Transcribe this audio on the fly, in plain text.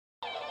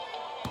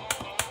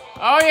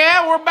Oh,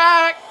 yeah, we're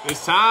back.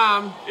 It's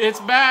time. It's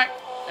back.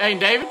 Hey,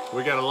 David.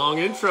 We got a long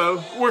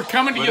intro. We're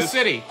coming to your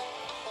city.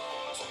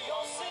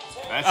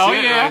 That's Oh,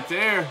 it yeah. right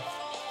there.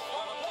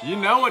 You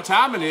know what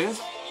time it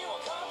is.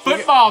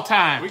 Football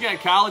time. We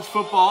got college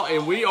football,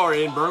 and we are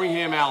in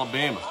Birmingham,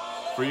 Alabama.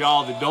 For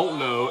y'all that don't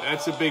know,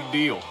 that's a big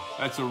deal.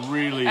 That's a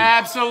really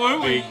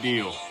Absolutely big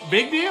deal.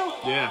 Big deal?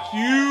 Yeah.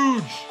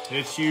 Huge.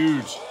 It's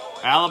huge.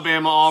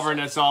 Alabama, Auburn,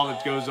 that's all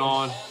that goes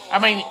on. I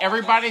mean,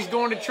 everybody's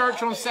going to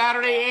church on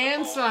Saturday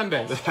and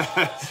Sunday.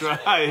 That's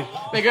right.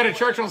 They go to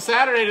church on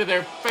Saturday to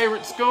their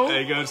favorite school.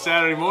 They go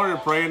Saturday morning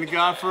praying to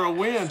God for a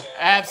win.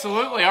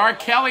 Absolutely. R.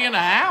 Kelly in the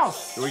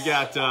house. We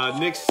got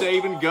Nick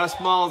Saban, Gus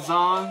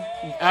Malzahn.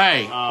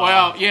 Hey,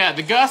 well, yeah,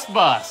 the Gus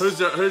bus.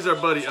 Who's our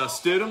buddy?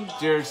 Stidham,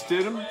 Jared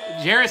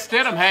Stidham. Jared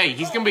Stidham. Hey,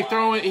 he's gonna be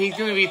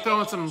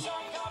throwing some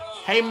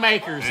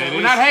haymakers. And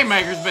Well, not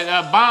haymakers,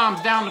 but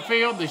bombs down the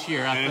field this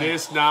year. I And think.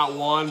 it's not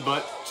one,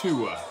 but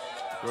Tua.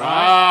 Right?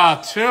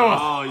 Ah, Tua.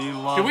 Oh, you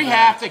love Do we that.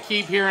 have to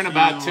keep hearing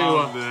about You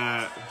love Tua?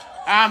 that.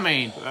 I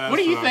mean, That's what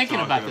are you what I'm thinking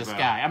about talking this about.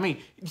 guy? I mean,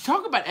 you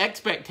talk about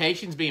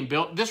expectations being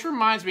built. This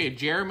reminds me of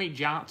Jeremy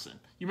Johnson.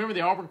 You remember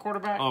the Auburn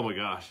quarterback? Oh, my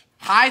gosh.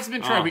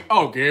 Heisman Trophy.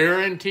 Oh,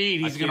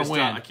 guaranteed he's going to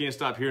win. I can't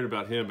stop hearing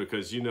about him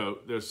because, you know,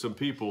 there's some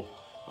people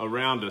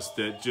around us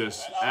that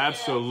just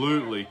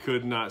absolutely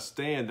could not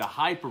stand the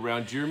hype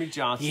around Jeremy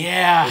Johnson.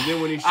 Yeah. And then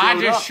when he showed I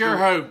just up, sure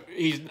hope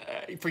he's,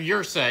 for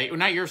your sake, well,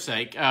 not your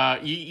sake,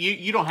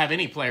 you don't have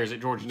any players at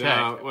Georgia Tech.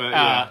 No, well,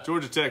 yeah.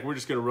 Georgia Tech, we're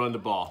just going to run the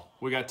ball.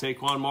 We got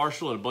Taquan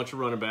Marshall and a bunch of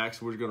running backs.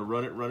 We're just going to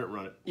run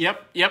it.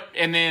 Yep.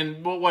 And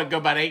then, what go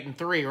about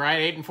 8-3,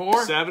 right?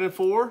 8-4?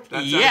 7-4.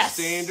 That's Yes.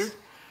 our standard.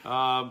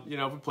 You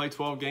know, if we play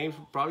 12 games,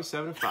 we're probably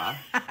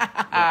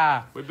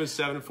 7-5. We've been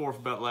 7-4 for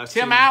about the last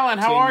Tim 10, Allen,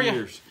 how 10 are you?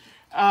 years.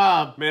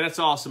 Man, that's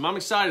awesome. I'm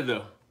excited,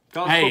 though.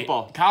 College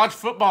football. College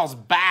football's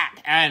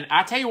back. And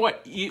I tell you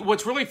what,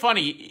 what's really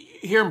funny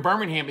here in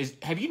Birmingham is,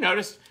 have you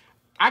noticed,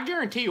 I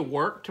guarantee you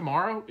work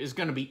tomorrow is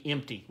going to be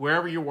empty,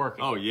 wherever you're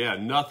working. Oh, yeah,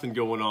 nothing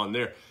going on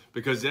there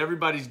because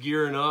everybody's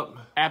gearing up.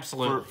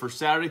 Absolutely. For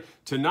Saturday.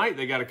 Tonight,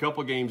 they got a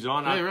couple games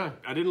on. Really?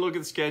 I didn't look at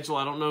the schedule.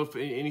 I don't know if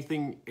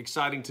anything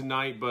exciting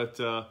tonight, but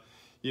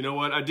you know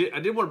what? I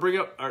did want to bring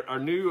up our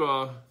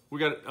new, we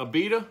got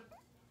Abita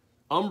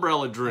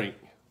umbrella drink.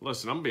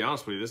 Listen, I'm going to be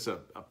honest with you. This is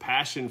a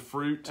passion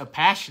fruit. A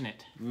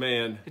passionate.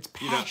 Man. It's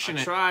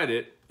passionate. I tried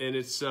it, and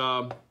it's...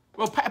 Well,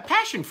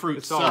 passion fruit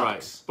It's sucks. all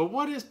right. But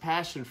what is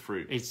passion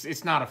fruit?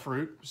 It's not a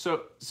fruit.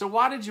 So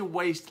why did you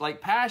waste...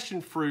 Like,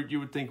 passion fruit, you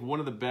would think one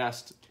of the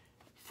best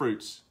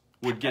fruits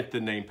would get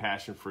the name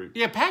passion fruit.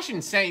 Yeah,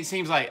 passion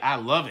seems like I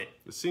love it.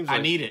 It seems I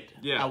like... need it.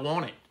 Yeah. I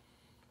want it.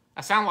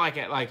 I sound like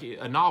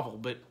a novel,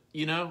 but,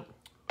 you know,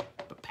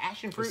 but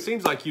passion fruit... It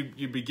seems like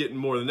you'd be getting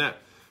more than that.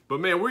 But,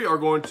 man, we're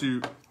going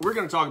to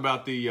talk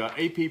about the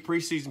AP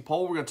preseason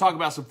poll. We're going to talk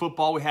about some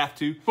football. We have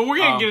to. But we're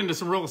going to get into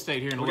some real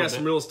estate here in a little bit. We got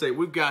some real estate.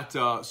 We've got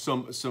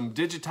some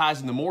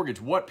digitizing the mortgage,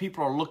 what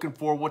people are looking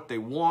for, what they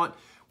want.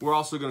 We're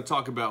also going to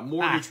talk about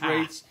mortgage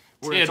rates.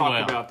 We're going to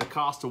talk about the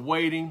cost of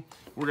waiting.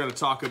 We're going to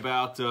talk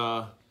about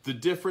the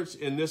difference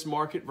in this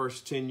market versus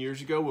 10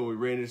 years ago when we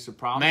ran into some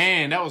problems.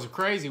 Man, that was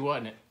crazy,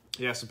 wasn't it?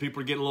 Yeah, some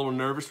people are getting a little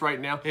nervous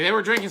right now. Yeah, they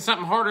were drinking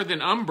something harder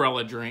than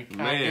umbrella drink,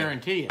 Man, I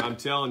guarantee you. I'm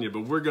telling you,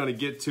 but we're going to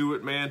get to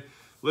it, man.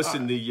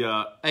 Listen,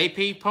 the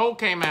AP poll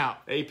came out.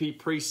 AP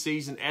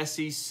preseason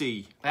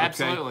SEC.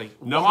 Absolutely. Okay?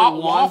 Number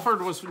one.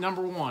 Wofford was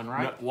number one,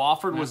 right?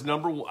 Wofford was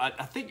number one.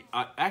 I think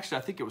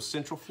it was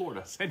Central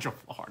Florida. Central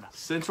Florida.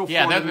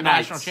 Yeah, they're the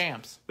national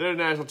champs. They're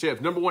the national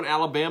champs. Number 1,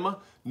 Alabama.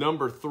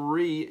 Number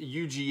 3,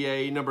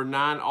 UGA. Number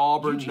 9,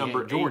 Auburn. UGA,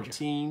 number Georgia.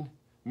 18,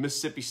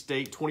 Mississippi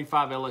State.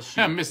 25,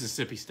 LSU.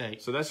 Mississippi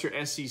State. So that's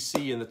your SEC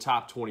in the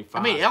top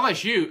 25. I mean,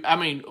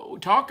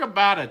 LSU, talk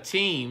about a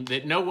team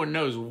that no one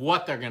knows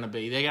what they're going to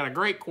be. They got a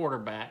great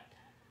quarterback.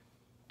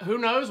 Who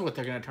knows what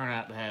they're going to turn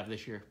out to have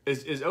this year?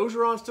 Is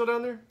Ogeron still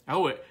down there?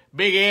 Oh,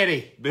 Big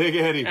Eddie. Big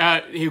Eddie.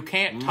 Who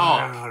can't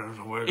talk.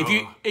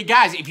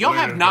 Guys, if y'all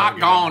have not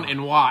gone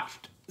and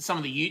watched some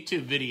of the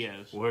YouTube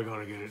videos. We're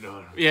going to get it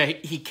done. Yeah,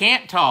 he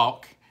can't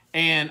talk.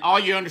 And all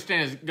you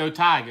understand is go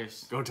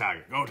Tigers. Go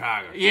Tiger. Go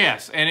Tiger.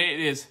 Yes, and it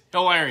is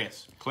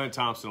hilarious. Clint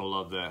Thompson will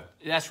love that.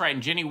 That's right,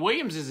 and Jenny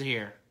Williams is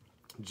here.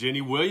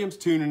 Jenny Williams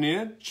tuning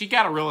in. She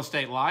got a real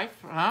estate life,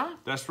 huh?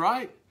 That's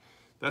right.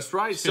 That's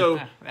right. So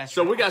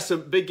we got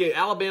some big game.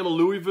 Alabama,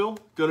 Louisville,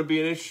 going to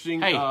be an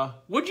interesting Hey,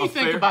 what'd you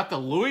think about the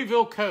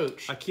Louisville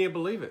coach? I can't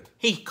believe it.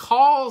 He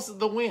calls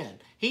the win.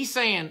 He's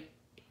saying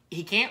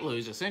he can't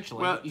lose,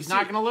 essentially. Well, he's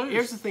not going to lose.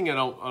 Here's the thing I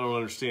don't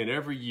understand.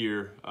 Every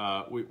year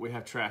we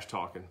have trash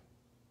talking.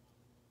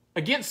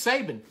 Against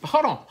Saban.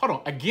 Hold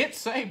on.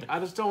 Against Saban. I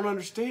just don't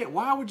understand.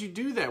 Why would you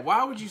do that?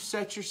 Why would you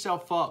set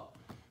yourself up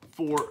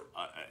for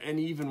an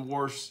even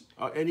worse,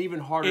 an even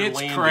harder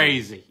landing? It's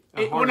crazy.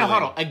 Hold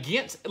on.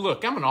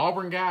 Look, I'm an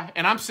Auburn guy,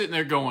 and I'm sitting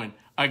there going,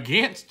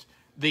 against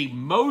the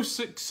most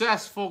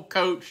successful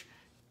coach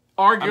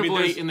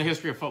arguably in the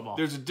history of football.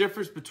 There's a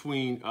difference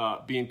between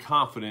being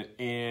confident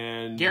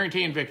and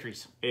guaranteeing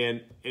victories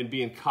and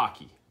being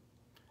cocky.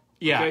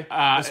 Yeah, okay?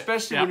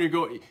 Especially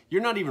when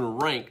you're not even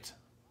ranked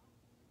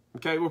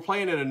Okay, we're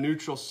playing at a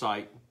neutral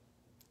site.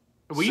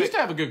 We used to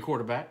have a good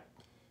quarterback,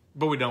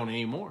 but we don't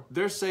anymore.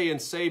 They're saying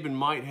Saban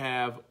might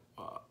have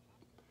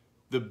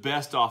the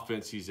best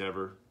offense he's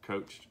ever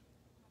coached.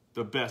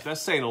 The best.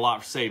 That's saying a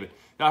lot for Saban.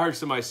 I heard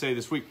somebody say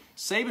this week,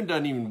 Saban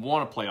doesn't even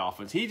want to play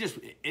offense. He just,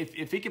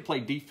 if he could play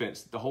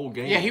defense the whole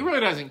game. Yeah, he really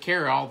doesn't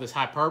care all this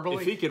hyperbole.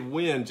 If he could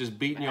win just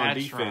beating you on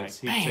defense,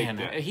 he'd take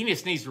that. He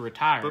just needs to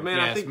retire. But man,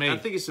 I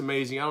think it's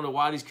amazing. I don't know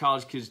why these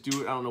college kids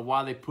do it. I don't know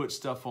why they put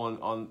stuff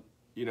on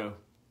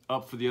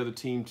up for the other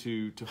team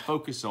to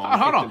focus on.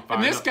 Hold on.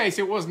 In this case,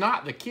 it was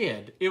not the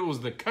kid. It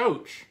was the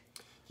coach.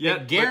 Yeah,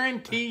 it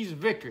guarantees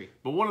victory.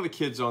 But one of the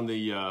kids on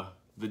the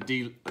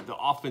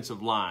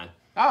offensive line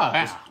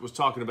was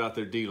talking about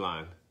their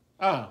D-line.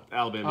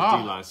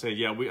 Alabama's D-line. Saying,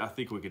 yeah, I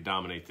think we could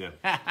dominate them.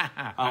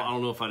 I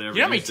don't know if I'd ever. You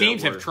know how many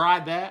teams have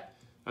tried that?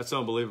 That's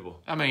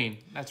unbelievable. I mean,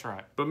 that's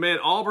right. But man,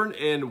 Auburn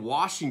and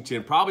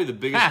Washington, probably the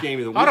biggest game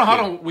of the week. Hold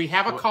on. We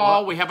have a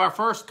call. We have our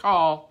first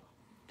call.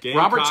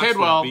 Robert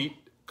Tidwell beat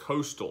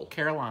Coastal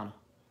Carolina.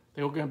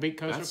 They were going to beat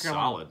Coastal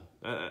Carolina.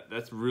 That's solid.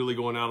 That's really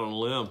going out on a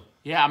limb.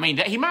 Yeah, I mean,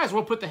 he might as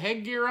well put the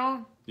headgear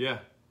on. Yeah.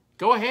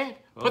 Go ahead.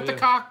 Put the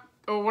cock,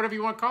 or whatever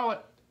you want to call it.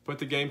 Put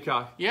the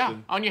gamecock. Yeah,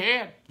 on your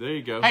head. There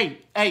you go.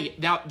 Hey,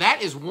 now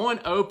that is one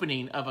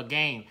opening of a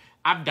game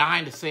I'm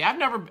dying to see.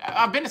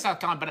 I've been to South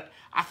Carolina, but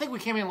I think we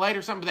came in late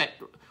or something. That,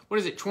 what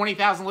is it,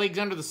 20,000 leagues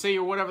under the sea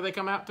or whatever they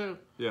come out to?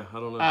 Yeah, I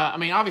don't know. I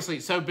mean, obviously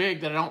it's so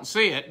big that I don't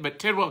see it, but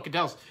Tidwell could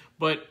tell us.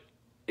 But,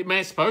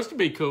 it's supposed to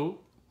be cool.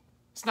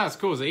 It's not as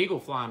cool as the eagle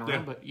flying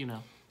around, but,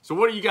 So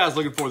what are you guys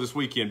looking for this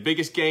weekend?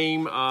 Biggest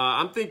game?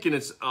 I'm thinking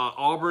it's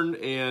Auburn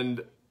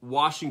and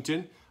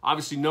Washington.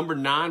 Obviously, number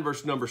 9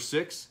 versus number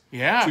 6.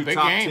 Yeah, two big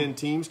top game. 10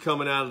 teams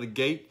coming out of the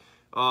gate.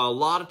 A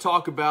lot of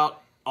talk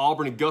about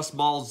Auburn and Gus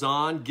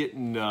Malzahn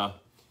getting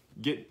up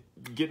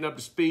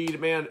to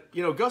speed. Man,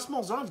 Gus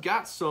Malzahn's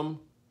got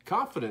some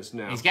confidence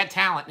now. He's got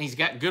talent, and he's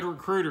got good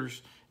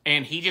recruiters,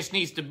 and he just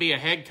needs to be a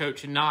head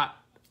coach and not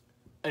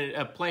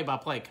a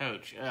play-by-play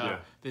coach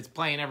that's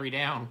playing every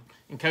down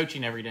and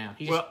coaching every down.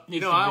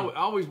 I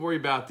always worry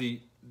about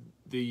the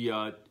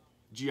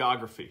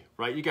geography,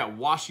 right? You got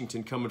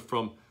Washington coming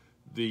from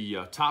the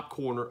top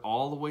corner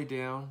all the way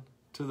down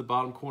to the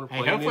bottom corner.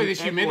 Hey, hopefully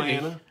this humidity.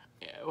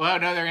 Well,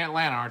 no, they're in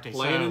Atlanta, aren't they?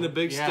 Playing in the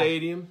big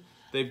stadium.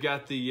 They've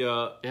got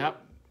the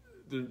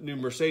new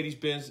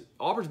Mercedes-Benz.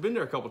 Auburn's been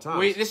there a couple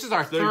times. This is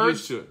our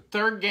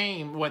third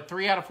game. What,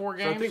 3 out of 4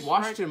 games? So I think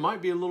Washington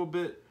might be a little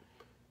bit.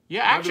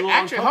 Yeah,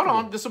 actually, hold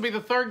on. This will be the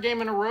 3rd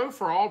game in a row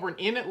for Auburn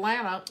in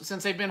Atlanta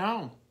since they've been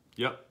home.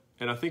 Yep,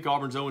 and I think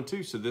Auburn's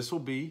 0-2, so this will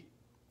be.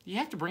 You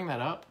have to bring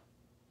that up.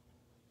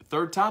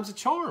 3rd time's a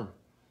charm.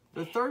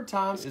 The 3rd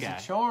time is a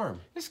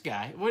charm. This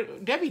guy,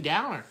 Debbie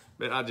Downer.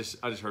 Man, I just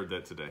heard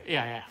that today.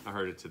 Yeah. I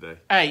heard it today.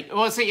 Hey,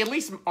 well, see, at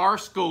least our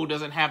school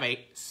doesn't have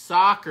a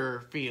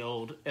soccer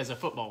field as a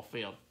football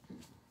field,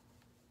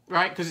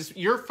 right? Because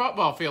your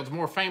football field's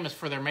more famous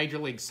for their Major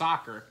League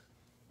Soccer,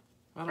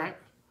 right?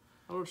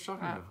 I don't know what you're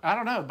talking about. I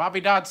don't know.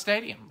 Bobby Dodd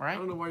Stadium, right? I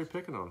don't know why you're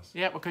picking on us.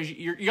 Yeah, because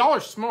y'all are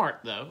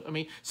smart, though. I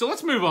mean, so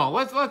let's move on.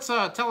 Let's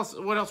tell us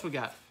what else we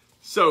got.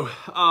 So,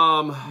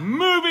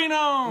 moving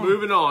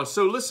on.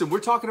 So, listen, we're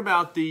talking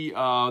about the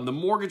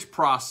mortgage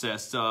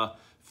process.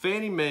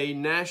 Fannie Mae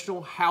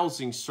National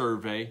Housing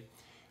Survey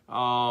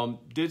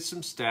did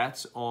some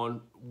stats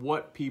on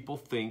what people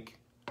think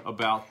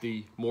about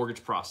the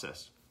mortgage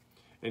process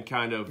and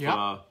kind of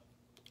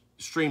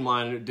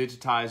streamlining it,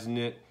 digitizing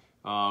it,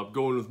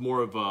 going with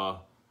more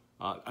of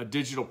a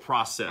digital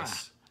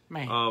process.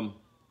 Man.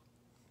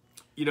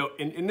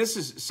 And this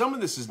is some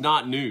of this is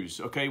not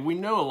news. Okay, we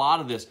know a lot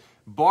of this.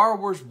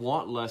 Borrowers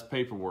want less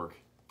paperwork.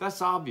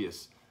 That's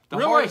obvious. The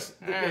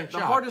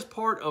hardest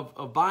part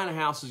of buying a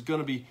house is going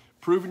to be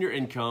proving your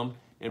income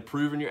and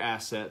proving your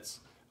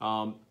assets.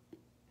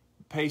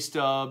 Pay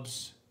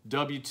stubs,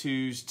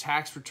 W-2s,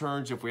 tax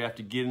returns if we have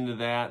to get into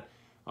that,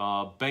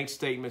 bank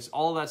statements,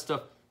 all that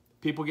stuff.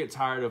 People get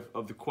tired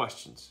of the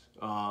questions.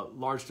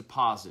 Large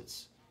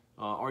deposits.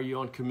 Are you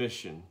on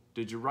commission?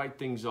 Did you write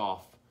things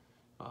off?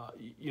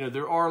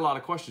 There are a lot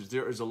of questions.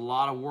 There is a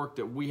lot of work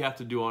that we have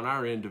to do on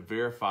our end to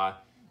verify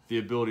the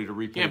ability to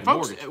repay the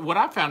mortgage. What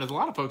I've found is a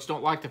lot of folks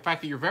don't like the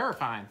fact that you're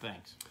verifying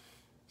things.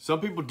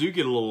 Some people do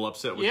get a little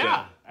upset with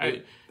that.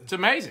 It's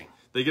amazing.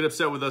 They get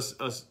upset with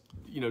us,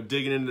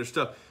 digging into their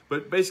stuff.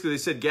 But basically, they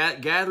said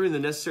gathering the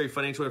necessary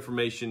financial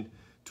information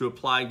to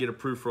apply and get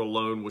approved for a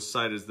loan was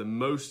cited as the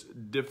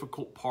most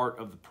difficult part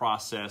of the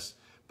process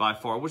by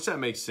far, which that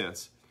makes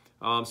sense.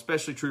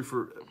 Especially true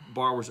for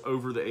borrowers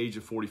over the age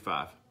of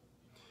 45.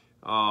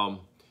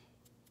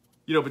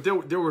 But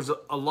there was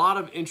a lot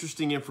of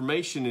interesting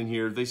information in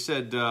here. They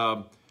said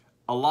a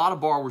lot of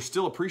borrowers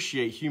still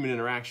appreciate human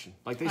interaction.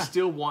 Like they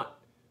still want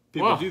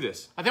people to do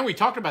this. I think we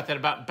talked about that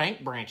about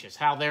bank branches,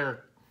 how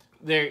they're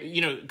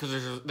because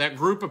there's that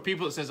group of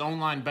people that says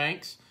online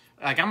banks.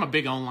 Like I'm a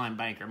big online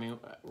banker. I mean,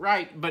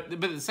 right. But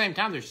at the same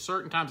time, there's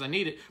certain times I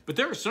need it. But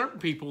there are certain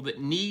people that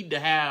need to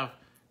have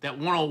that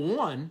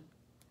 101,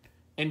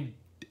 and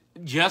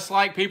just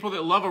like people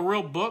that love a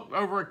real book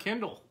over a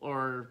Kindle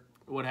or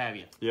what have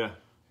you. Yeah.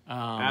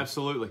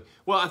 Absolutely.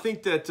 Well, I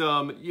think that,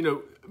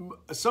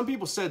 some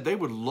people said they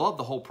would love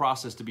the whole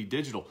process to be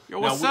digital. Yo,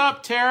 what's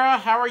up, Tara?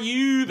 How are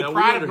you? The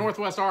pride of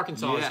Northwest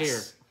Arkansas is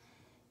here.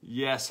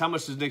 Yes. How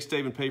much does Nick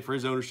Staven pay for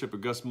his ownership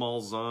of Gus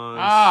Malzahn's?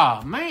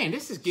 Oh, man,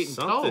 this is getting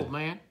cold,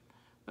 man.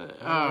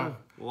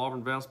 Will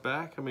Auburn bounce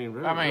back? I mean,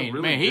 really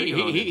man,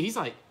 he's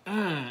like, We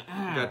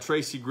got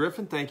Tracy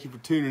Griffin. Thank you for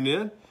tuning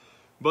in.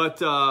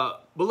 But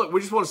look,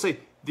 we just want to say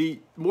the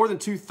more than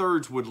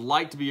 2/3 would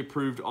like to be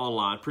approved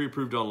online,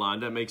 pre-approved online.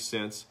 That makes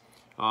sense.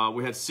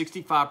 We had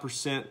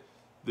 65%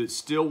 that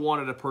still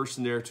wanted a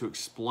person there to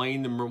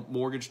explain the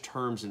mortgage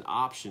terms and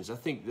options. I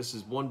think this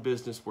is one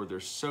business where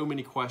there's so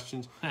many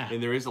questions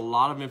and there is a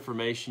lot of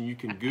information. You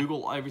can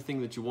Google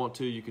everything that you want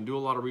to. You can do a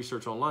lot of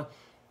research online,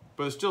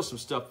 but there's still some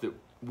stuff that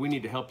we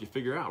need to help you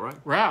figure out, right?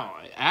 Well,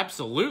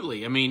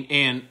 absolutely. I mean,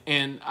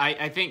 and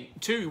I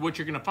think, too, what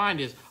you're going to find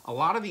is a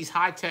lot of these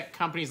high-tech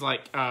companies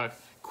like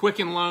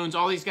Quicken Loans,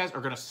 all these guys are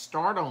going to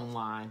start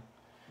online,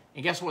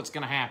 and guess what's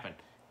going to happen?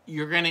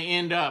 You're going to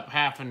end up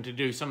having to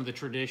do some of the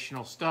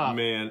traditional stuff.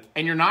 Man.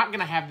 And you're not going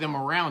to have them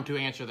around to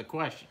answer the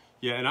question.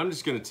 Yeah, and I'm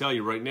just going to tell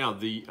you right now,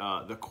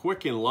 the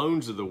Quicken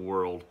Loans of the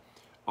world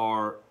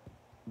are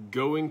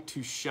going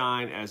to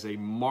shine as a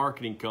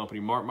marketing company,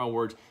 mark my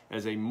words,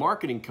 as a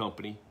marketing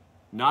company,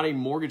 not a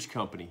mortgage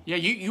company. Yeah,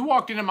 you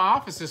walked into my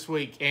office this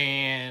week,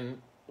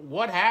 and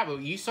what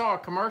happened? You saw a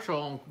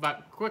commercial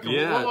about Quicken.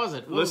 Yeah. What was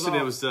it? Listen,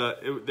 it was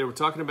they were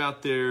talking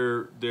about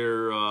their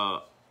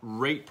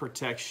rate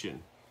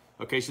protection.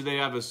 Okay, so they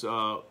have this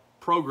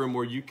program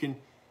where you can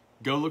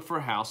go look for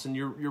a house, and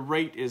your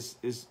rate is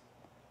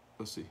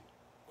let's see,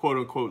 quote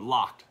unquote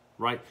locked,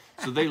 right?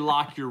 So they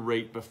lock your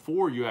rate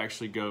before you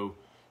actually go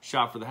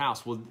shop for the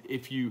house. Well,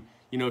 if you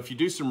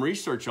do some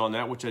research on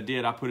that, which I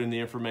did, I put in the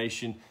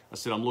information. I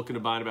said I'm looking to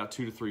buy in about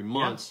 2 to 3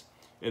 months,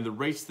 and the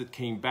rates that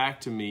came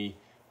back to me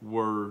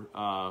were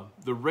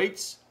the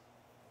rates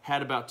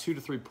had about 2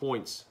 to 3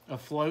 points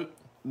afloat.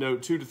 No,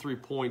 2 to 3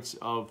 points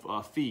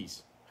of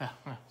fees.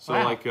 So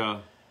wow. like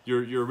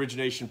your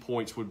origination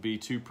points would be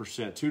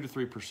 2%, 2 to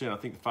 3%. I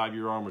think the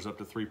 5-year ARM was up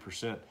to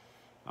 3%.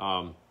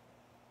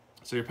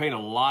 So you're paying a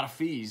lot of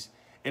fees.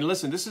 And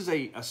listen, this is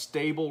a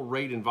stable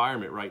rate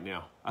environment right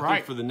now. I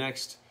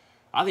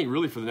think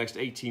really for the next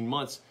 18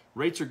 months,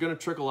 rates are going to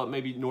trickle up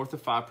maybe north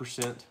of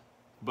 5%.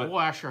 But well,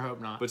 I sure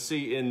hope not. But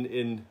see,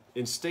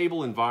 in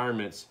stable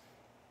environments,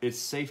 it's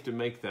safe to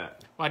make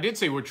that. Well, I did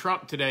see where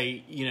Trump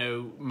today,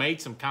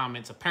 made some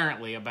comments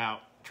apparently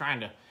about trying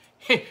to.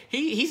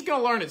 He's going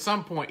to learn at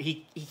some point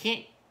he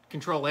can't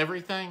control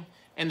everything,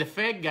 and the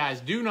Fed guys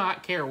do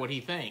not care what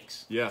he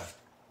thinks. Yeah.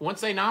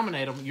 Once they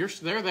nominate him,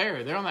 they're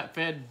there. They're on that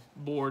Fed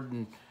board,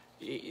 and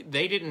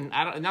they didn't.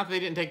 Not that they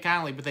didn't take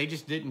kindly, but they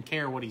just didn't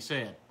care what he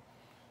said.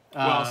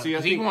 Well, see,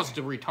 I think he wants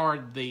to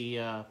retard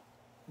the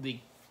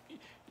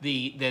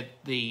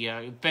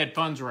Fed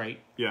funds rate.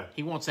 Yeah.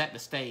 He wants that to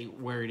stay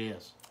where it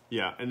is.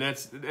 Yeah, and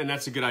that's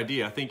a good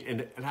idea. I think,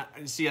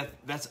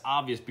 that's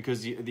obvious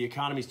because the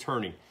economy's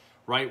turning,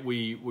 right?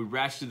 We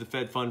ratcheted the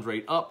Fed funds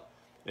rate up,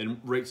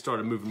 and rates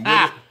started moving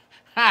with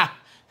it.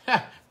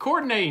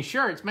 Coordinating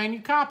shirts, man.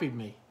 You copied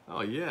me.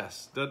 Oh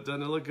yes,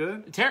 doesn't it look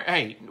good?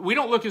 Hey, we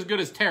don't look as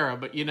good as Tara,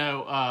 but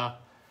I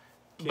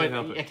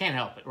can't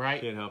help it, right?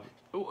 Can't help it.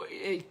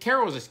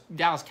 Tara was a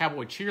Dallas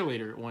Cowboy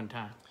cheerleader at one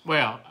time.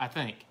 Well, I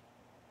think.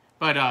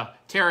 But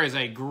Tara is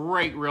a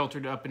great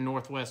realtor up in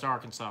Northwest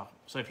Arkansas.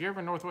 So if you're ever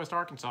in Northwest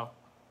Arkansas,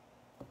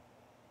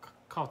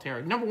 call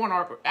Tara.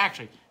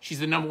 Actually, she's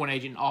the #1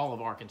 agent in all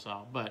of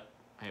Arkansas. But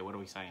hey, what are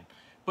we saying?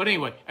 But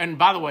anyway, and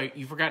by the way,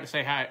 you forgot to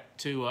say hi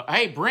to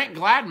Brent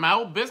Gladden, my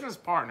old business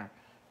partner,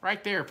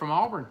 right there from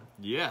Auburn.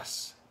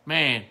 Yes.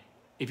 Man,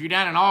 if you're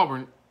down in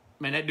Auburn,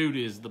 man, that dude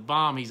is the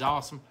bomb. He's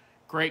awesome.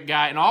 Great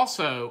guy. And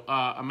also,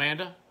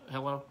 Amanda,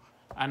 hello.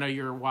 I know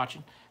you're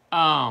watching.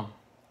 But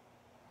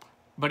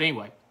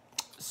anyway,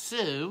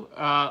 so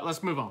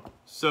let's move on.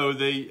 So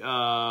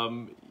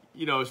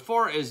as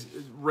far as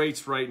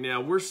rates right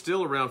now, we're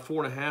still around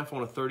 4.5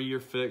 on a 30-year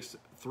fixed,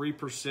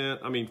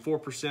 4%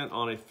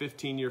 on a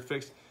 15-year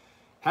fixed.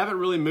 Haven't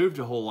really moved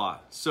a whole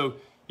lot. So,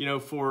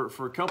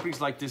 for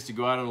companies like this to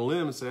go out on a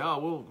limb and say,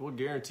 oh, we'll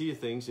guarantee you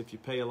things if you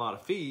pay a lot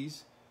of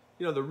fees,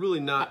 they're really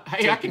not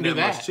taking that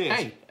much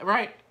chance. Hey,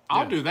 right.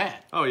 I'll do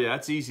that. Oh, yeah,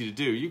 that's easy to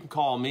do. You can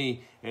call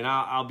me, and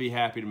I'll be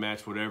happy to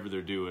match whatever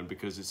they're doing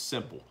because it's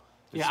simple.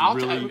 In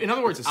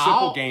other words, it's a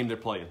simple game they're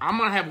playing. I'm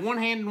going to have one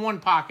hand in one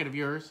pocket of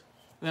yours,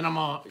 then I'm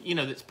going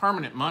to, that's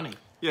permanent money.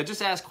 Yeah,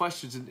 just ask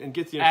questions and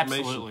get the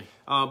information. Absolutely.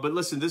 But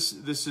listen, this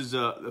is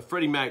the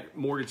Freddie Mac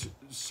mortgage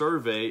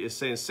survey is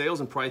saying sales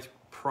and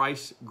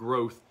price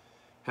growth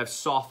have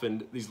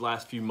softened these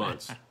last few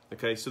months.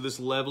 Okay, so this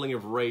leveling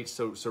of rates,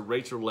 so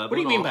rates are leveling off. What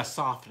do you mean by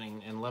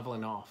softening and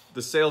leveling off?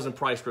 The sales and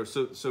price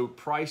growth. So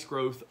price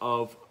growth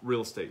of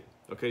real estate.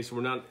 Okay, so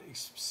we're not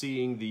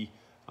seeing the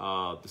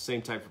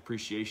same type of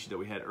appreciation that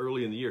we had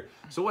early in the year.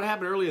 So what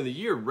happened early in the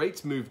year?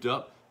 Rates moved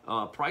up.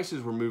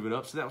 Prices were moving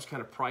up, so that was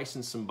kind of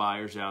pricing some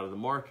buyers out of the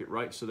market,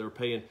 right? So they were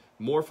paying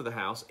more for the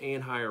house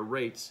and higher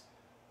rates.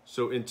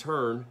 So in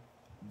turn,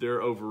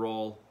 their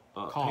overall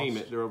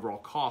payment, their overall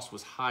cost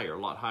was higher, a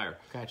lot higher.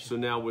 Gotcha. So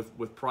now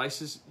with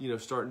prices,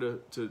 starting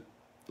to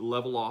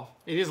level off.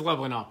 It is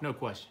leveling off, no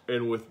question.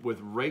 And with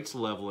rates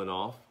leveling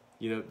off,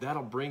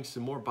 that'll bring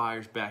some more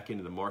buyers back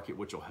into the market,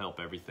 which will help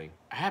everything.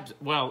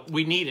 Well,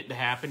 we need it to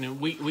happen, and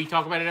we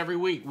talk about it every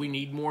week. We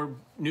need more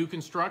new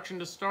construction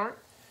to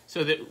start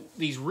so that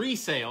these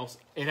resales,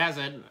 it has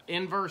an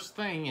inverse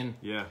thing, and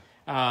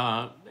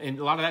and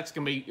a lot of that's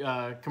going to be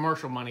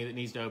commercial money that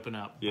needs to open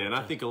up. Yeah, and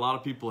I think a lot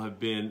of people have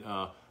been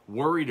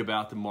worried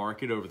about the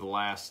market over the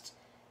last,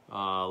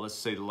 I'd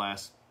say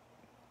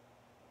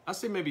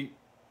maybe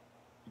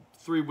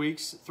 3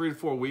 to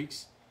 4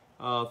 weeks.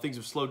 Things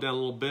have slowed down a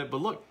little bit,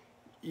 but look,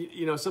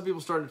 some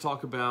people starting to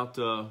talk about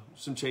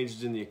some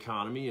changes in the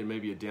economy and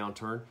maybe a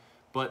downturn.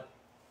 But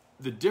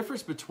the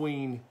difference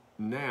between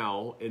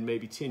now and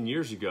maybe 10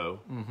 years ago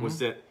was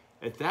that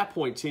at that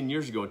point, 10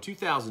 years ago, in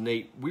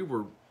 2008, we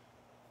were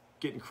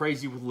getting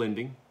crazy with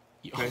lending.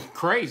 Okay?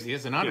 Crazy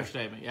is an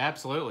understatement. Yeah,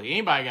 absolutely.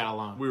 Anybody got a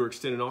loan. We were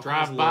extending all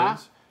kinds of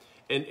loans.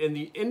 And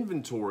the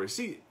inventory,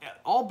 see,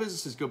 all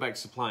businesses go back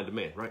to supply and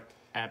demand, right?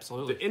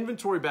 Absolutely. The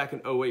inventory back in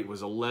 08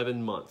 was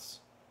 11 months.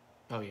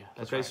 Oh, yeah,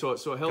 that's right. Okay,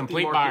 so a healthy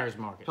complete buyer's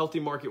market. Healthy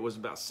market was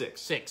about 6.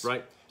 6.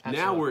 Right?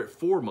 Absolutely. Now we're at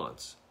 4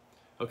 months.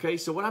 Okay,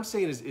 so what I'm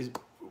saying is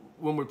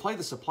when we play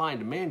the supply and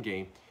demand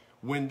game,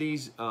 when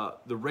these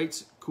the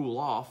rates cool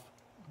off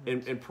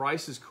and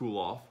prices cool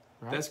off,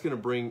 that's going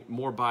to bring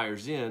more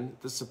buyers in.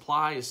 The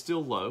supply is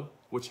still low,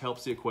 which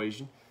helps the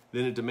equation.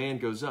 Then the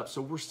demand goes up.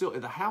 So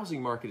the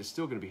housing market is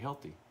still going to be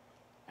healthy.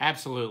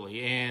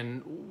 Absolutely,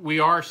 and we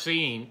are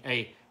seeing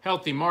a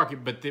healthy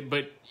market, but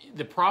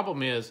the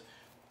problem is,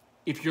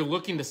 if you're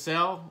looking to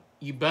sell,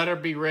 you better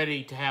be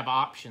ready to have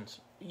options.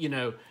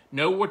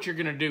 Know what you're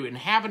going to do and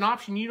have an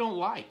option you don't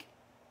like.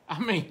 I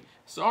mean,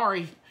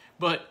 sorry,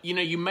 but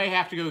you may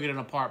have to go get an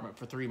apartment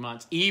for 3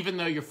 months, even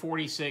though you're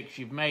 46,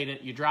 you've made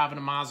it, you're driving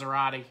a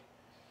Maserati.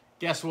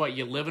 Guess what?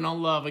 You're living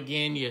on love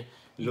again. You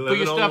put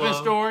your stuff in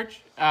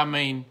storage. I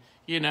mean,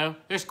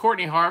 there's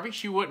Courtney Harvey.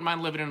 She wouldn't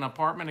mind living in an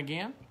apartment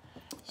again.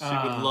 She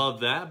would love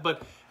that,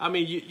 but I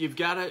mean, you've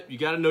got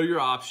to know your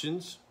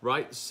options,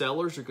 right?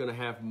 Sellers are going to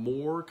have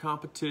more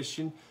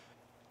competition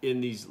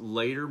in these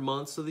later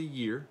months of the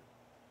year.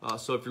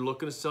 So if you're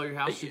looking to sell your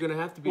house, you're going to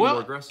have to be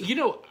more aggressive.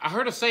 I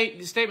heard a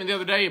statement the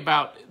other day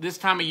about this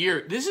time of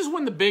year. This is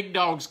when the big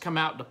dogs come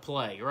out to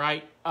play,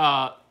 right?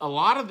 A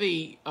lot of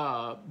the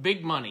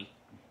big money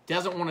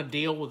doesn't want to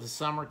deal with the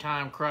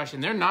summertime crush,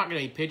 and they're not going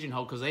to be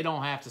pigeonholed because they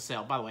don't have to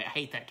sell. By the way, I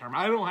hate that term.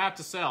 I don't have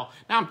to sell.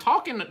 Now, I'm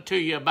talking to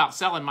you about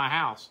selling my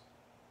house,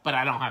 but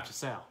I don't have to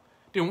sell.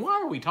 Then why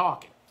are we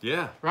talking?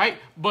 Yeah. Right?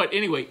 But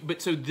anyway,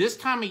 so this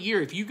time of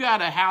year, if you got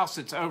a house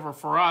that's over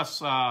for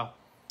us,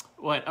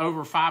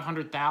 over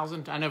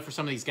 500,000? I know for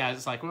some of these guys,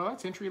 it's like, well,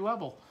 that's entry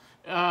level,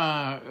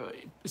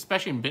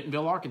 especially in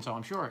Bentonville, Arkansas,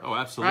 I'm sure. Oh,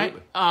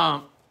 absolutely.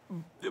 Right?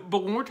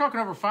 But when we're talking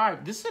over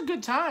 5, this is a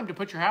good time to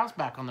put your house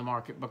back on the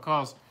market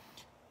because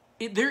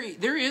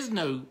there is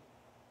no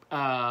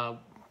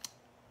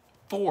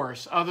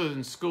force other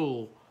than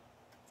school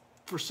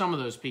for some of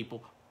those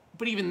people.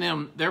 But even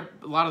them, a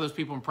lot of those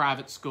people in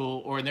private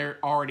school or they're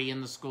already in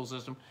the school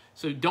system.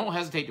 So don't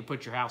hesitate to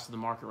put your house on the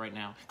market right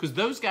now because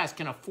those guys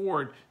can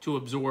afford to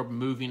absorb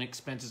moving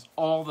expenses,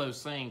 all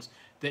those things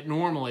that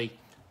normally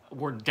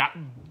we're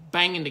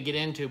banging to get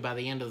into by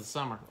the end of the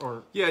summer.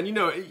 Yeah, and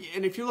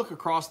and if you look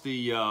across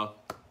the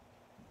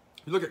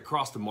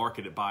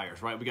market at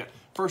buyers, right? We got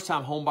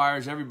first-time home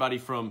buyers, everybody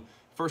from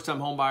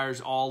first-time home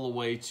buyers all the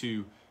way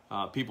to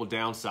people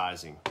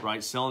downsizing,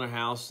 right? Selling their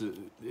house,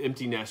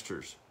 empty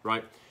nesters,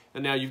 right?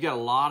 And now you've got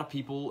a lot of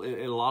people and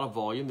a lot of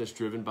volume that's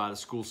driven by the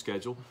school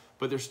schedule,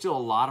 but there's still a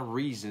lot of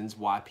reasons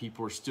why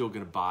people are still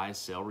going to buy and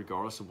sell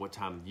regardless of what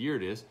time of the year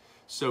it is.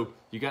 So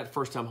you got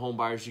first-time home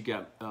buyers, you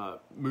got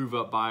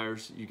move-up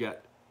buyers, you got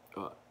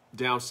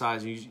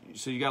downsizing.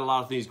 So you got a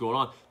lot of things going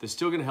on that's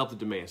still going to help the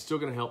demand, still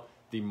going to help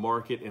the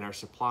market, and our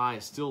supply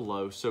is still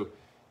low. So,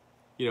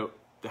 the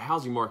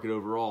housing market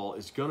overall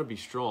is going to be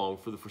strong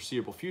for the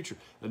foreseeable future.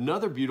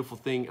 Another beautiful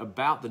thing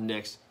about the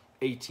next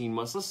 18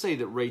 months, let's say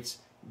that rates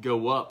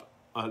go up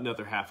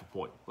another half a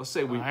point. Let's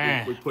say we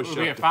push up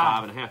to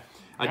 5.5. Yep.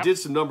 I did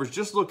some numbers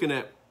just looking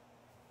at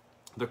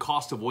the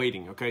cost of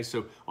waiting. Okay,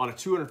 so on a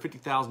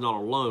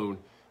 $250,000 loan,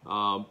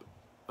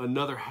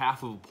 another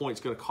half of a point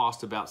is going to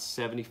cost about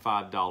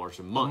 $75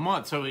 a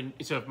month. So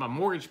if my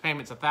mortgage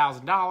payment's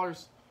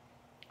 $1,000,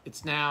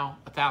 it's now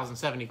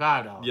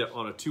 $1,075. Yeah,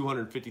 on a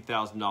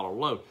 $250,000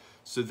 loan.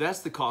 So that's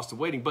the cost of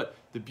waiting. But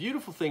the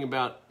beautiful thing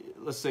about,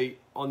 let's say,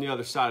 on the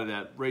other side of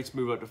that, rates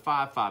move up to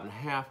 5,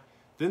 5.5.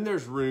 Then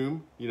there's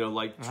room,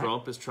 like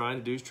Trump is trying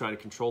to do, is trying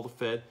to control the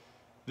Fed.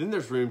 Then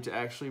there's room to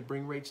actually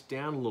bring rates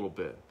down a little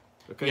bit.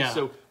 Okay, yeah.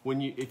 So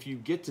if you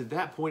get to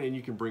that point and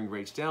you can bring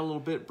rates down a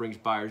little bit, brings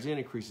buyers in,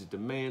 increases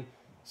demand,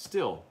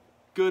 still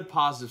good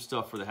positive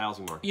stuff for the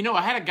housing market.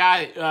 I had a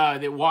guy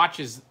that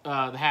watches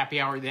the Happy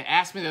Hour that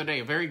asked me the other day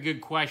a very good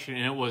question,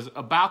 and it was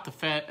about the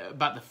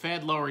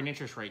Fed lowering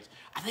interest rates.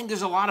 I think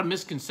there's a lot of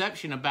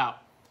misconception about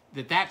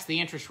that's the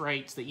interest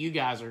rates that you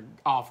guys are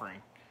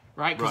offering,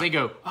 right? Because they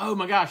go, oh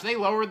my gosh, they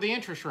lowered the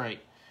interest rate.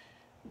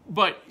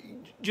 But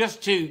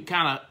just to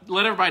kind of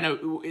let everybody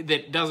know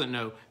that doesn't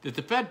know that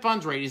the Fed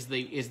funds rate is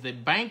the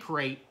bank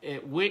rate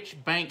at which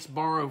banks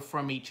borrow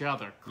from each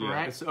other, correct?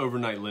 Yeah, it's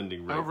overnight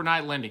lending rate.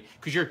 Overnight lending.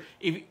 Because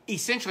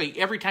essentially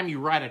every time you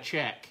write a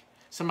check,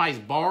 somebody's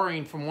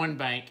borrowing from one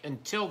bank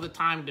until the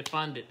time to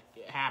fund it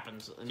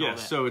happens. And all that.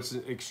 So it's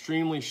an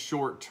extremely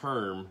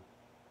short-term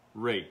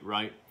rate,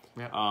 right?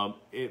 Yeah.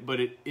 But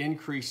it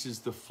increases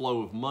the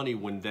flow of money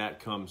when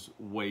that comes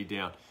way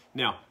down.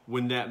 Now,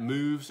 when that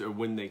moves or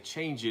when they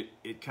change it,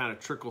 it kind of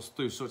trickles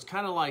through. So it's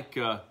kind of like...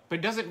 but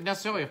it doesn't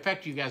necessarily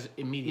affect you guys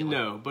immediately.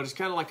 No, but it's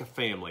kind of like a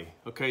family,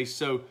 okay?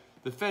 So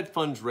the Fed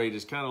funds rate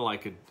is kind of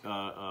like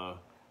a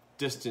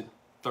distant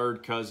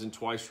third cousin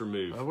twice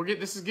removed.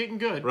 This is getting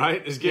good.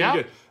 Right? It's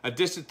getting good. A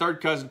distant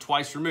third cousin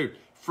twice removed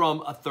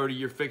from a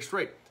 30-year fixed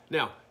rate.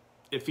 Now,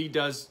 if he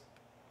does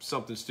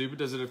something stupid,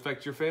 does it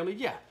affect your family?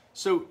 Yeah.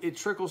 So it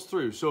trickles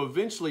through. So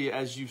eventually,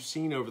 as you've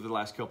seen over the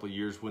last couple of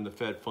years, when the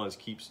Fed funds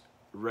keeps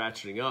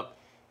ratcheting up,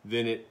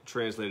 then it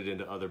translated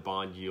into other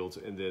bond yields,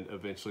 and then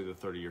eventually the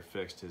 30-year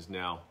fixed has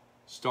now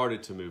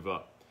started to move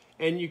up.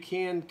 And you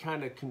can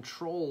kind of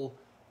control,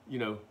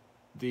 the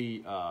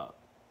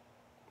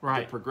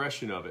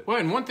progression of it. Well,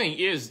 and one thing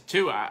is,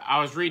 too, I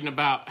was reading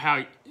about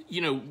how,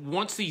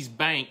 once these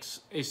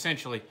banks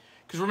essentially,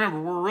 because remember,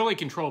 we're really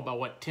controlled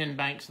by, 10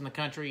 banks in the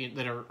country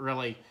that are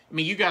really,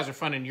 you guys are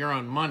funding your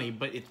own money,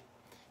 but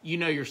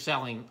you're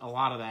selling a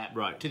lot of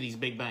that to these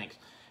big banks.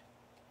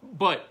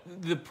 But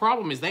the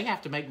problem is they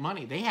have to make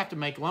money. They have to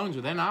make loans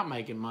or they're not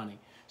making money.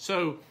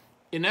 So,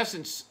 in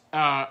essence,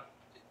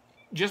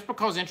 just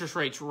because interest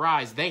rates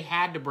rise, they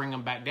had to bring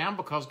them back down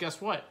because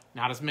guess what?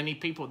 Not as many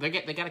people. They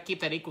got to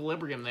keep that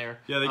equilibrium there.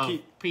 Yeah, they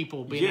keep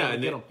people being able to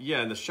get them. Yeah,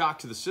 and the shock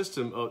to the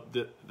system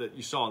that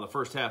you saw in the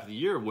first half of the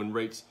year when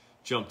rates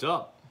jumped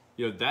up,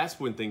 that's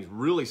when things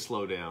really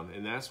slow down,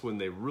 and that's when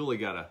they really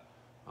got to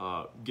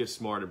get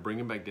smart and bring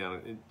them back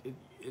down.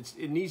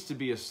 It needs to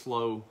be a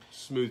slow,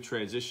 smooth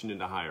transition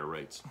into higher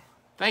rates.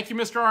 Thank you,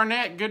 Mr.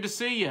 Arnette. Good to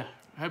see you.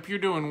 Hope you're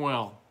doing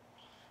well.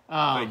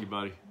 Thank you,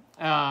 buddy.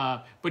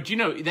 But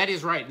that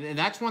is right, and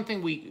that's one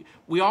thing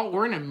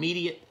we're an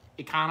immediate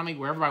economy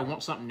where everybody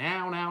wants something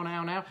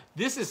now.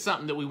 This is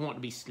something that we want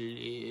to be slow.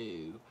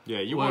 Yeah,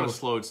 you want a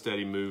slow and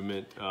steady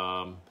movement.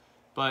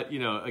 But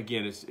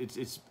again,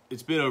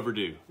 it's been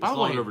overdue. It's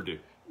long overdue.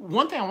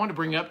 One thing I wanted to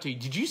bring up to you: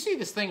 did you see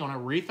this thing on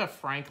Aretha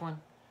Franklin?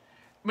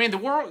 Man, the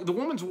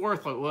woman's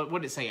worth, what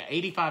did it say,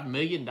 $85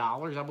 million,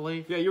 I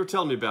believe? Yeah, you were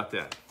telling me about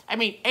that.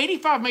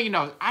 $85 million.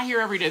 I hear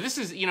every day. This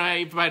is,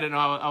 everybody doesn't know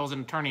I was an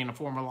attorney in a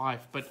former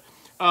life, but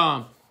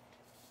Aretha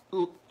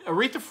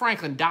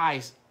Franklin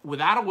dies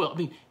without a will.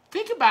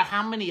 Think about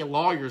how many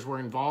lawyers were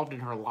involved in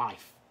her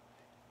life.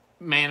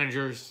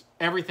 Managers,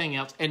 everything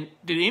else. And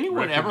did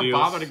anyone ever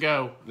bother to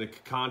go? The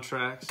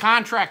contracts?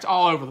 Contracts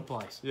all over the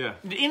place. Yeah.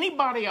 Did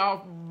anybody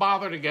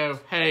bother to go,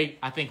 hey,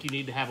 I think you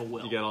need to have a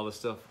will? You got all this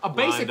stuff? A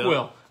basic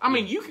will.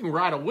 You can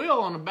write a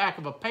will on the back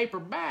of a paper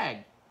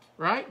bag,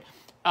 right?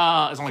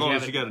 As long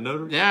as you got a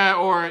notary? Yeah,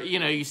 or, you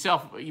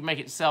make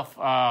it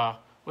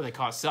what they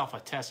call it,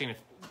 self-attesting. If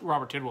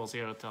Robert Tidwell's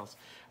here, it tells.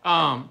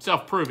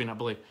 Self-proving, I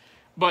believe.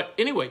 But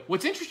anyway,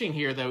 what's interesting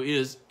here, though,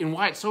 is, and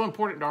why it's so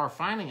important to our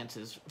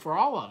finances for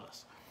all of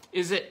us,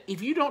 is that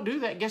if you don't do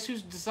that, guess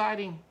who's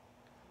deciding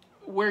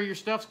where your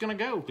stuff's going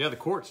to go? Yeah, the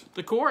courts.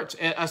 The courts,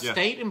 a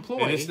state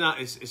employee. And it's not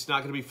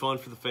going to be fun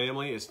for the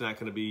family. It's not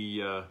going to be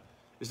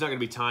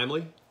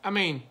timely.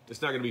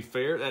 It's not going to be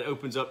fair. That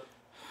opens up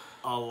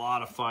a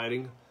lot of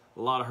fighting,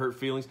 a lot of hurt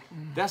feelings.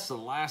 That's the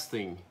last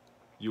thing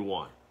you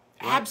want.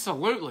 Right?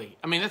 Absolutely.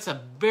 that's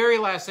the very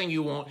last thing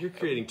you want. You're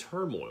creating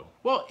turmoil.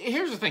 Well,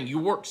 here's the thing. You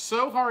work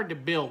so hard to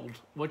build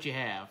what you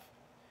have,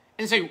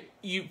 and so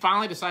you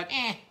finally decide,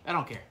 I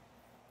don't care.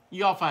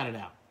 You all fight it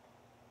out,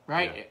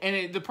 right? Yeah.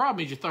 And the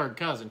problem is your third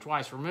cousin,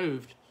 twice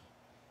removed,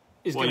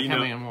 is going to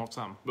come in and want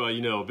something. Well,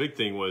 a big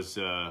thing was,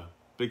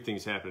 big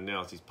things happening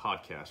now is these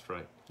podcasts,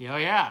 right? Yeah,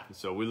 yeah. And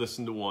so we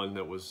listened to one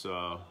that was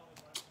a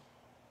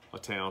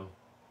town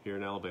here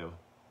in Alabama.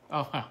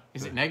 Oh,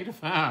 is it negative?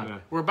 Yeah.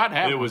 We're about to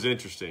have it. Was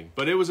interesting,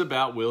 but it was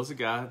about Will's a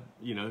guy,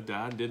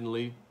 died, didn't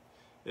leave,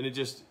 and it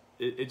just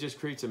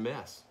creates a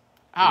mess.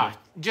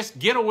 Just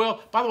get a will.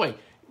 By the way,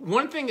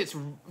 one thing that's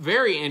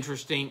very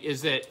interesting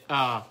is that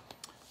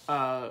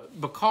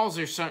because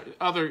there's one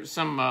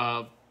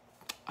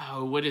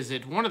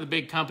of the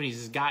big companies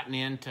has gotten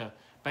into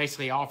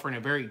basically offering a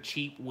very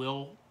cheap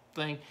will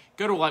thing.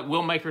 Go to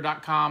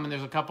willmaker.com, and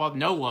there's a couple of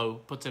Nolo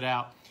puts it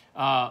out.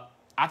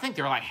 I think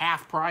they're like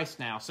half price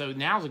now. So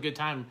now's a good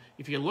time.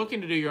 If you're looking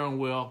to do your own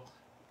will,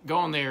 go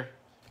on there.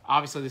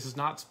 Obviously, this is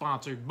not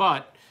sponsored,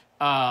 but...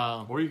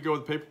 or you can go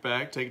with a paper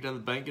bag, take it down to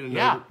the bank, get it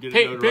notarized.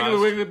 Piggly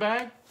Wiggly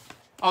bag.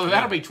 Oh,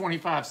 that'll be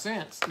 25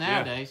 cents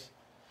nowadays.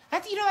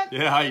 Yeah.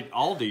 Yeah,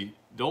 Aldi,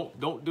 don't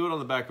do it on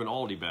the back of an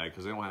Aldi bag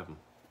because they don't have them.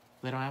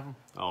 They don't have them?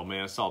 Oh,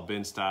 man, I saw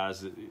Ben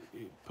Stiles. He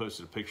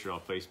posted a picture on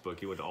Facebook.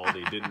 He went to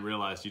Aldi. Didn't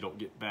realize you don't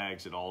get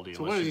bags at Aldi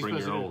unless you bring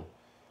your own.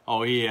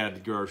 Oh, he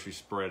had groceries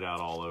spread out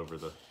all over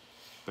the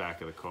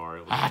back of the car.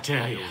 I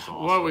tell you, awesome.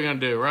 What are we going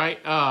to do,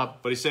 right?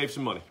 But he saved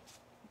some money.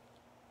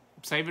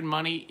 Saving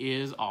money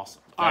is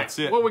awesome. That's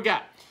it. What we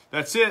got?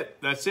 That's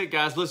it,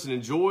 guys. Listen,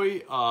 enjoy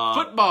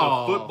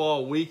football. the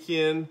football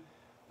weekend.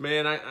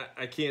 Man,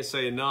 I can't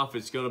say enough.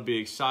 It's going to be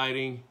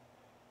exciting.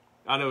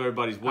 I know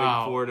everybody's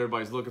waiting for it.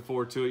 Everybody's looking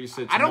forward to it. You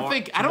said tomorrow,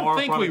 I don't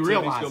think we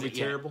realize it's going to be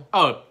yet. terrible.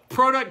 Oh,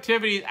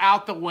 productivity is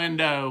out the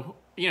window.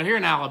 Here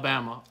in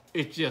Alabama,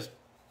 it's just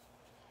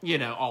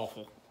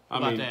awful.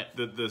 I mean,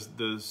 the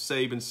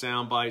Saban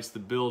sound bites, the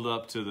build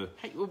up to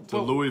the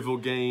Louisville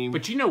game.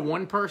 But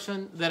one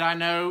person that I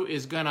know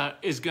is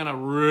gonna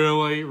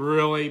really,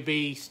 really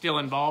be still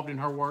involved in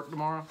her work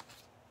tomorrow.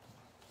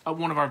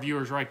 One of our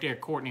viewers right there,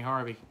 Courtney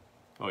Harvey.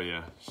 Oh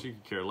yeah, she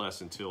could care less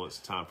until it's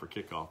time for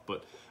kickoff.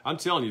 But I'm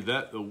telling you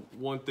that the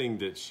one thing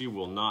that she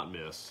will not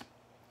miss,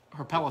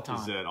 her Peloton,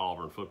 is that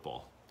Auburn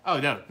football. Oh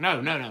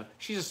no!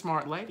 She's a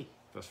smart lady.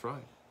 That's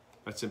right.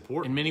 That's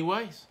important in many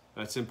ways.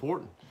 That's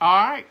important. All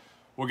right.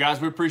 Well,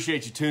 guys, we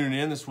appreciate you tuning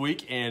in this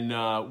week,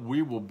 and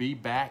we will be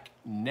back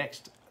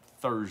next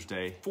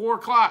Thursday. 4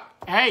 o'clock.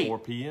 Hey. 4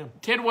 p.m.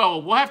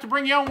 Tidwell, we'll have to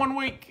bring you on one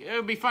week.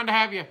 It'll be fun to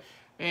have you.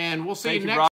 And we'll see you next